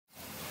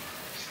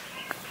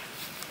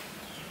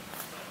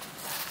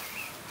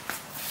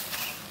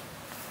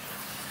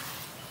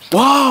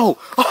Wow!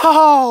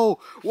 Wow!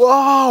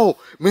 Wow!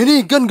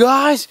 Minigun,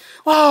 guys!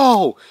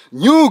 Wow!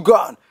 New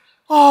gun!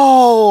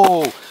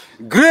 Oh!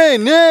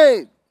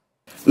 Grenade!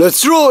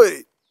 Let's throw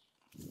it!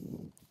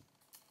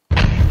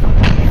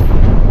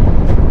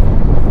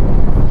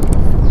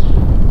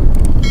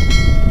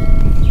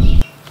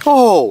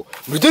 Oh!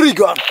 Military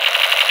gun!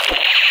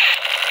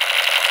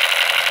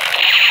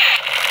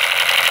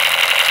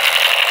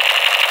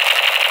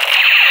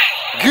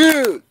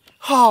 Good!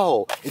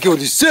 How?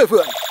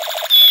 AK47!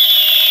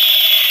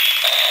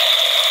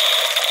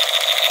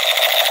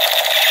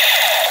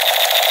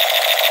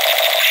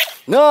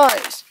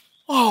 Nice!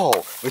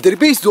 Oh! Military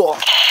pistol!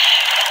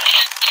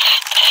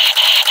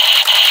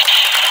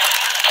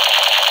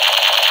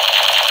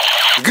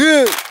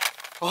 Good!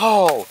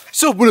 Oh!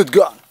 So bullet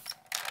gun!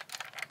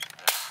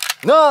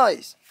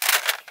 Nice!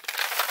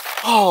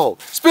 Oh!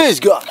 Space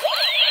gun!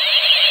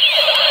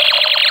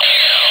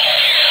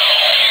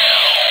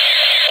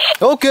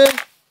 Okay!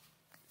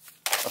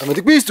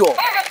 Automatic pistol!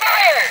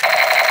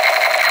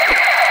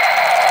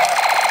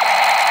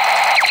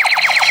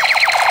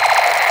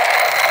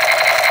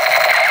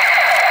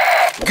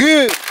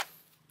 Good!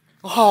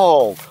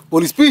 Oh!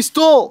 Police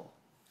pistol!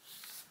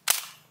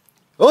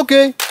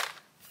 Okay!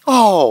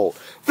 Oh!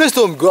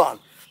 Pistol gun!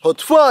 Hot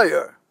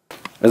fire!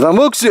 As I'm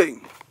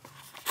boxing!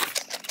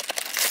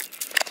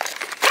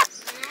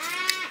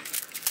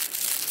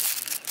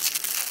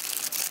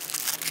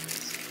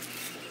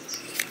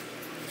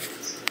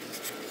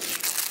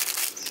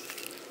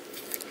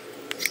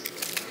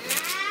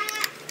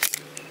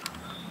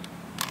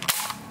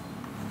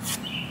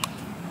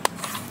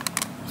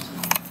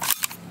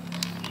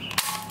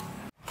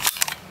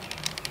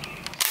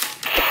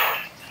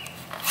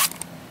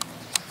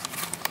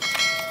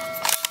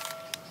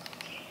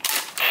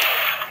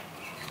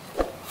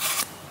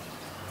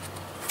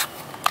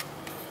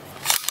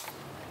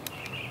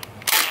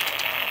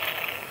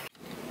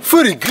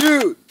 Very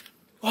good!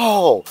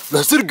 Oh,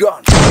 laser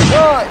gun!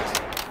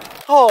 Nice!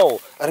 Oh,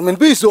 Iron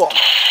pistol!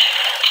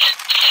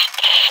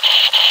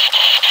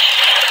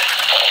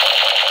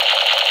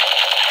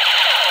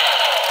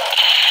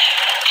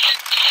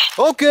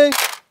 Okay!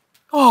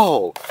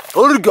 Oh,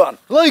 roller gun!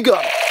 Light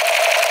gun!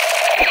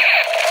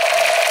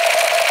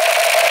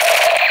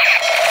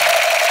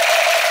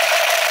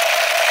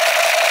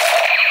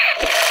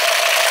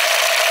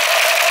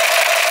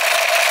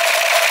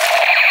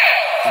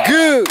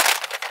 Good!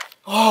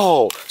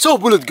 Oh, so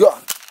bullet gun!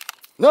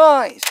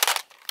 Nice!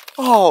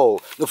 Oh,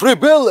 the free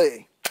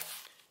belly!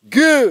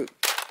 Good!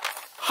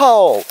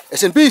 Oh,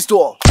 SN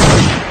pistol!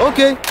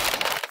 Okay!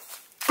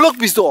 Glock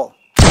pistol!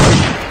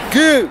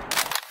 Good!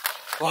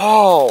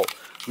 Oh,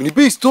 mini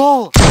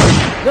pistol!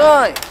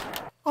 Nice!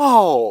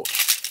 Oh,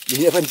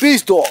 mini FN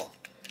pistol!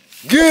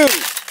 Good!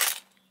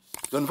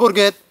 Don't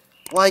forget,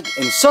 like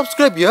and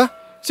subscribe ya!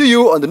 See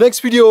you on the next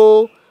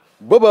video!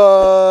 Bye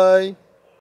bye!